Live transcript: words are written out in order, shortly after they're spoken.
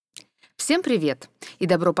Всем привет и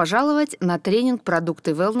добро пожаловать на тренинг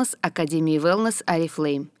 «Продукты Wellness» Академии Wellness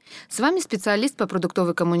Oriflame. С вами специалист по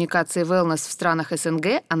продуктовой коммуникации Wellness в странах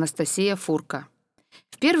СНГ Анастасия Фурка.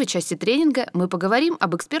 В первой части тренинга мы поговорим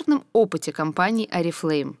об экспертном опыте компании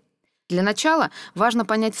Oriflame. Для начала важно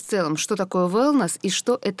понять в целом, что такое wellness и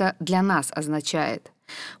что это для нас означает.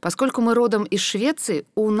 Поскольку мы родом из Швеции,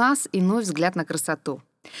 у нас иной взгляд на красоту.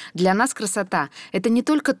 Для нас красота — это не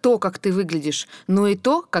только то, как ты выглядишь, но и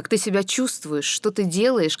то, как ты себя чувствуешь, что ты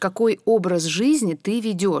делаешь, какой образ жизни ты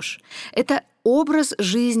ведешь. Это образ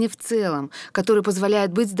жизни в целом, который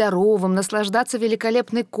позволяет быть здоровым, наслаждаться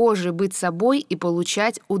великолепной кожей, быть собой и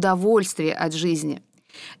получать удовольствие от жизни.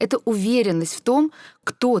 Это уверенность в том,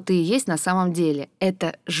 кто ты есть на самом деле.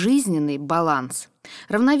 Это жизненный баланс.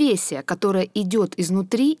 Равновесие, которое идет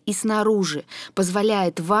изнутри и снаружи,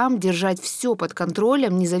 позволяет вам держать все под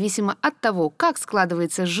контролем, независимо от того, как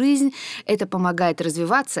складывается жизнь. Это помогает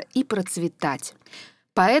развиваться и процветать.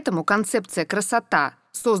 Поэтому концепция «красота»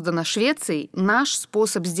 создана Швецией — наш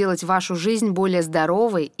способ сделать вашу жизнь более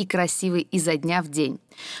здоровой и красивой изо дня в день.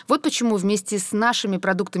 Вот почему вместе с нашими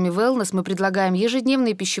продуктами wellness мы предлагаем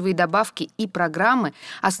ежедневные пищевые добавки и программы,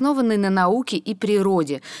 основанные на науке и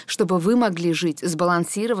природе, чтобы вы могли жить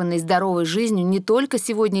сбалансированной, здоровой жизнью не только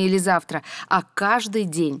сегодня или завтра, а каждый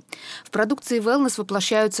день. В продукции wellness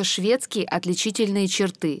воплощаются шведские отличительные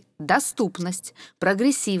черты: доступность,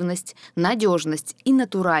 прогрессивность, надежность и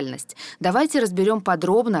натуральность. Давайте разберем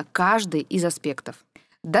подробно каждый из аспектов.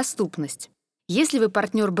 Доступность. Если вы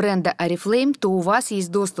партнер бренда Oriflame, то у вас есть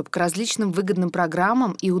доступ к различным выгодным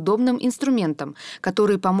программам и удобным инструментам,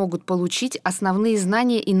 которые помогут получить основные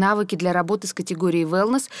знания и навыки для работы с категорией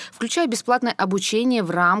wellness, включая бесплатное обучение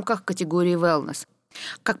в рамках категории wellness.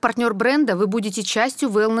 Как партнер бренда вы будете частью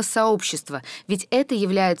wellness-сообщества, ведь это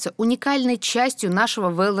является уникальной частью нашего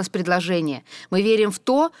wellness-предложения. Мы верим в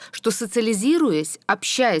то, что социализируясь,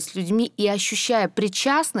 общаясь с людьми и ощущая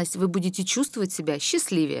причастность, вы будете чувствовать себя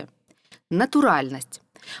счастливее. Натуральность.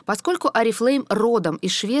 Поскольку Oriflame родом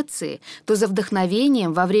из Швеции, то за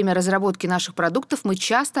вдохновением во время разработки наших продуктов мы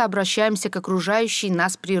часто обращаемся к окружающей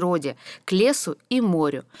нас природе, к лесу и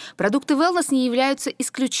морю. Продукты wellness не являются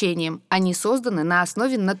исключением. Они созданы на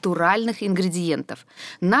основе натуральных ингредиентов.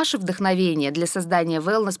 Наше вдохновение для создания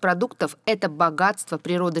wellness-продуктов — это богатство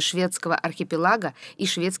природы шведского архипелага и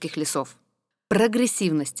шведских лесов.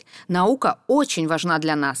 Прогрессивность. Наука очень важна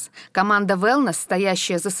для нас. Команда Wellness,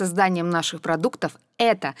 стоящая за созданием наших продуктов,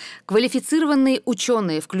 это квалифицированные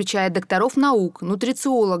ученые, включая докторов наук,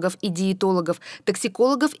 нутрициологов и диетологов,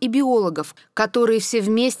 токсикологов и биологов, которые все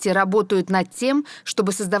вместе работают над тем,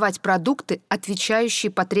 чтобы создавать продукты, отвечающие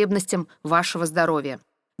потребностям вашего здоровья.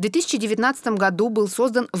 В 2019 году был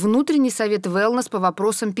создан внутренний совет wellness по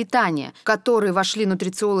вопросам питания, в который вошли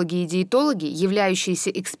нутрициологи и диетологи, являющиеся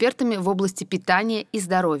экспертами в области питания и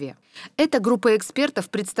здоровья. Эта группа экспертов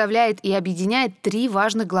представляет и объединяет 3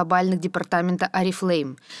 важных глобальных департамента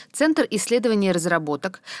Oriflame: Центр исследований и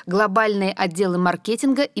разработок, глобальные отделы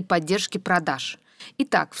маркетинга и поддержки продаж.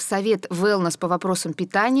 Итак, в совет wellness по вопросам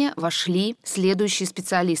питания вошли следующие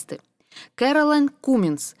специалисты. Кэролайн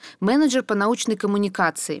Куминс, менеджер по научной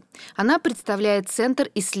коммуникации. Она представляет Центр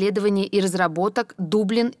исследований и разработок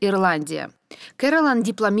Дублин, Ирландия. Кэролайн —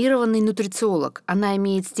 дипломированный нутрициолог. Она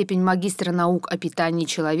имеет степень магистра наук о питании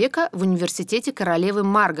человека в Университете королевы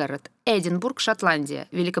Маргарет, Эдинбург, Шотландия,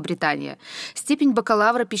 Великобритания. Степень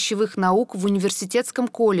бакалавра пищевых наук в Университетском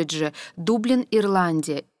колледже, Дублин,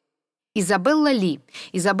 Ирландия. Изабелла Ли.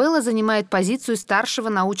 Изабелла занимает позицию старшего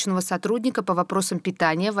научного сотрудника по вопросам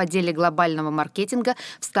питания в отделе глобального маркетинга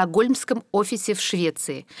в стокгольмском офисе в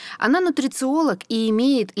Швеции. Она нутрициолог и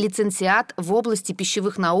имеет лицензиат в области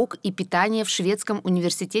пищевых наук и питания в Шведском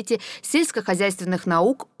университете сельскохозяйственных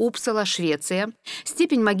наук Упсала, Швеция,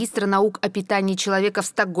 степень магистра наук о питании человека в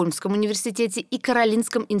Стокгольмском университете и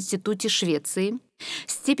Каролинском институте Швеции,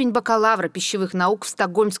 степень бакалавра пищевых наук в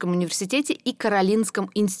Стокгольмском университете и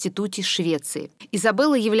Каролинском институте Швеции.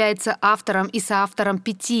 Изабелла является автором и соавтором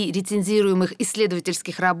 5 рецензируемых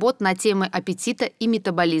исследовательских работ на темы аппетита и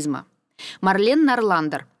метаболизма. Марлен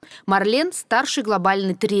Норландер. Марлен — старший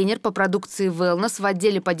глобальный тренер по продукции wellness в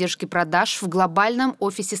отделе поддержки продаж в глобальном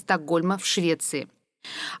офисе Стокгольма в Швеции.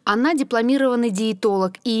 Она дипломированный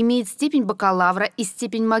диетолог и имеет степень бакалавра и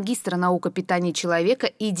степень магистра наук о питании человека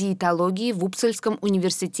и диетологии в Упсальском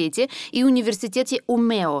университете и университете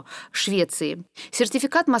Умео, Швеции,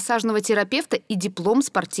 сертификат массажного терапевта и диплом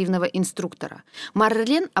спортивного инструктора.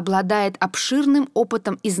 Марлен обладает обширным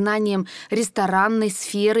опытом и знанием ресторанной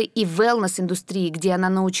сферы и wellness-индустрии, где она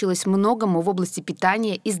научилась многому в области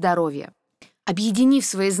питания и здоровья. Объединив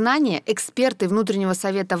свои знания, эксперты внутреннего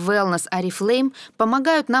совета Wellness Oriflame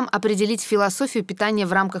помогают нам определить философию питания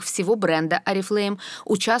в рамках всего бренда Oriflame,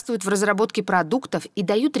 участвуют в разработке продуктов и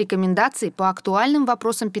дают рекомендации по актуальным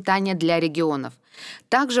вопросам питания для регионов.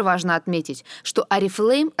 Также важно отметить, что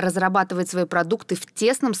Oriflame разрабатывает свои продукты в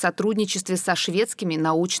тесном сотрудничестве со шведскими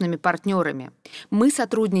научными партнерами. Мы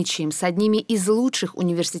сотрудничаем с одними из лучших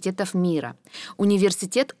университетов мира.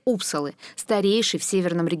 Университет Упсалы, старейший в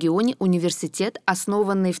северном регионе университет,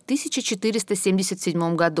 основанный в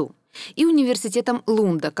 1477 году, и университетом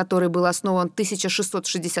Лунда, который был основан в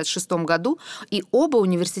 1666 году, и оба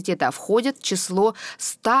университета входят в число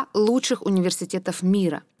 100 лучших университетов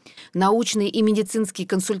мира. Научные и медицинские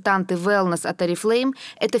консультанты Wellness от Oriflame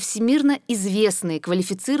 – это всемирно известные,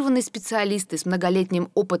 квалифицированные специалисты с многолетним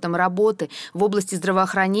опытом работы в области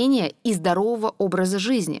здравоохранения и здорового образа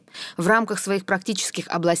жизни. В рамках своих практических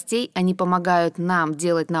областей они помогают нам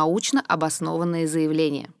делать научно обоснованные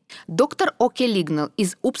заявления. Доктор Оке Лигнал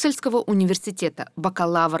из Упсальского университета,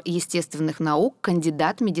 бакалавр естественных наук,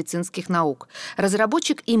 кандидат медицинских наук,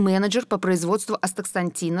 разработчик и менеджер по производству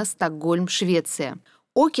астаксантина, Стокгольм, Швеция.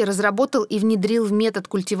 Оке разработал и внедрил в метод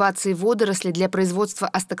культивации водорослей для производства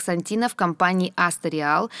астаксантина в компании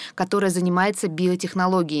Астариал, которая занимается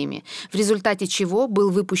биотехнологиями, в результате чего был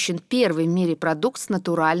выпущен первый в мире продукт с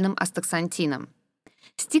натуральным астаксантином.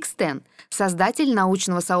 Стикстен – создатель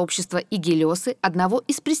научного сообщества Игелёсы, одного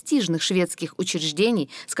из престижных шведских учреждений,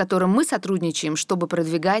 с которым мы сотрудничаем, чтобы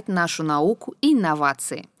продвигать нашу науку и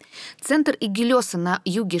инновации. Центр Игелёса на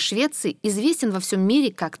юге Швеции известен во всем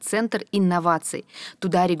мире как Центр инноваций.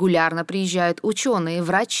 Туда регулярно приезжают ученые,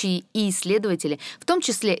 врачи и исследователи, в том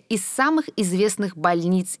числе из самых известных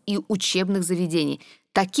больниц и учебных заведений,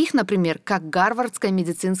 таких, например, как Гарвардская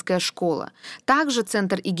медицинская школа. Также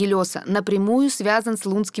Центр Игелёса напрямую связан с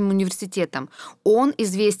Лундским университетом. Он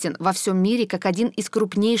известен во всем мире как один из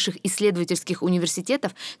крупнейших исследовательских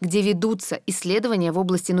университетов, где ведутся исследования в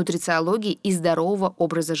области нутрициологии и здорового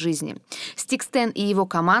образа жизни. Стикстен и его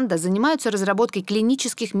команда занимаются разработкой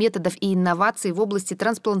клинических методов и инноваций в области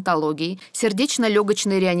трансплантологии,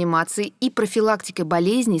 сердечно-легочной реанимации и профилактикой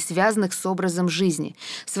болезней, связанных с образом жизни.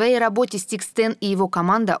 В своей работе Стикстен и его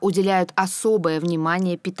команда уделяют особое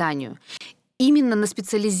внимание питанию. Именно на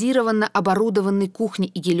специализированно оборудованной кухне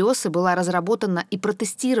Игелёсы была разработана и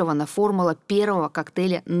протестирована формула первого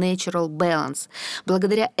коктейля Natural Balance.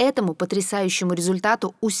 Благодаря этому потрясающему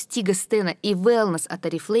результату у Стигастена и Wellness от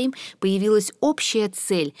Oriflame появилась общая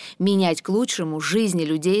цель – менять к лучшему жизни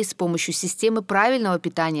людей с помощью системы правильного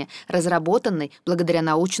питания, разработанной благодаря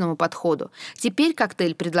научному подходу. Теперь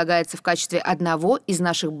коктейль предлагается в качестве одного из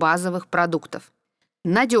наших базовых продуктов.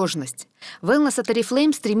 Надежность. Wellness от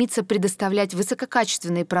Oriflame стремится предоставлять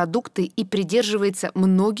высококачественные продукты и придерживается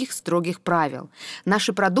многих строгих правил.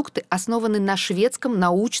 Наши продукты основаны на шведском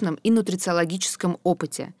научном и нутрициологическом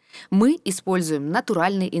опыте. Мы используем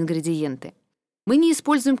натуральные ингредиенты. Мы не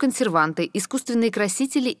используем консерванты, искусственные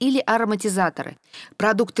красители или ароматизаторы.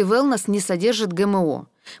 Продукты Wellness не содержат ГМО.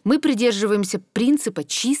 Мы придерживаемся принципа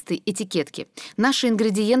чистой этикетки. Наши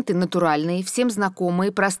ингредиенты натуральные, всем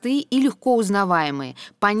знакомые, простые и легко узнаваемые,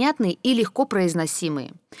 понятные и легко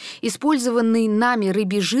произносимые. Использованный нами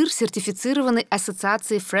рыбий жир сертифицированный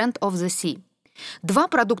ассоциацией Friend of the Sea. Два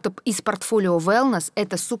продукта из портфолио Wellness –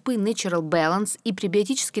 это супы Natural Balance и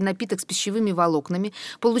пребиотический напиток с пищевыми волокнами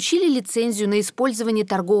 – получили лицензию на использование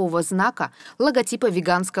торгового знака логотипа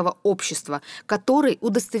веганского общества, который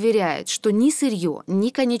удостоверяет, что ни сырье, ни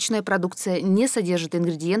конечная продукция не содержит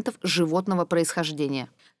ингредиентов животного происхождения.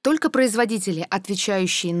 Только производители,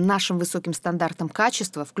 отвечающие нашим высоким стандартам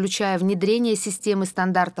качества, включая внедрение системы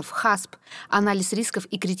стандартов HACCP, анализ рисков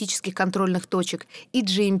и критических контрольных точек, и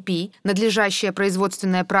GMP, надлежащая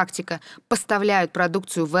производственная практика, поставляют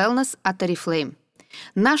продукцию Wellness от Oriflame.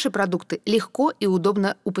 Наши продукты легко и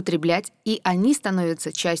удобно употреблять, и они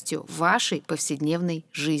становятся частью вашей повседневной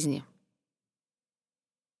жизни.